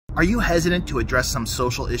Are you hesitant to address some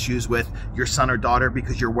social issues with your son or daughter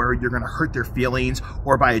because you're worried you're going to hurt their feelings,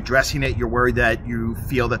 or by addressing it, you're worried that you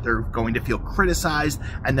feel that they're going to feel criticized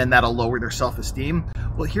and then that'll lower their self-esteem?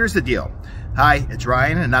 Well, here's the deal. Hi, it's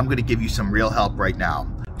Ryan, and I'm going to give you some real help right now.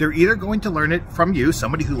 They're either going to learn it from you,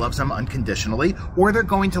 somebody who loves them unconditionally, or they're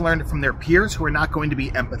going to learn it from their peers who are not going to be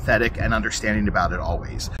empathetic and understanding about it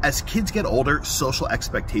always. As kids get older, social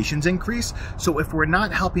expectations increase, so if we're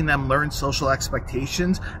not helping them learn social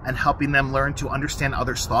expectations and helping them learn to understand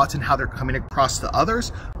others' thoughts and how they're coming across to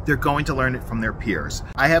others, they're going to learn it from their peers.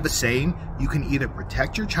 I have a saying, you can either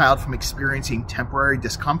protect your child from experiencing temporary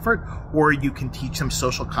discomfort, or you can teach them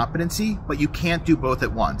social competency, but you can't do both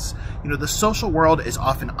at once. You know, the social world is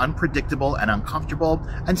often unpredictable and uncomfortable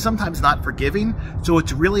and sometimes not forgiving, so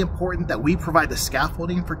it's really important that we provide the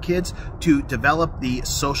scaffolding for kids to develop the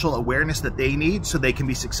social awareness that they need so they can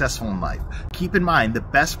be successful in life. Keep in mind, the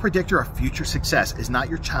best predictor of future success is not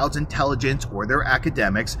your child's intelligence or their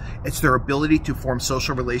academics, it's their ability to form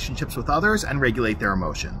social relationships with others and regulate their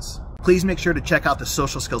emotions. Please make sure to check out the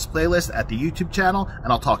social skills playlist at the YouTube channel,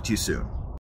 and I'll talk to you soon.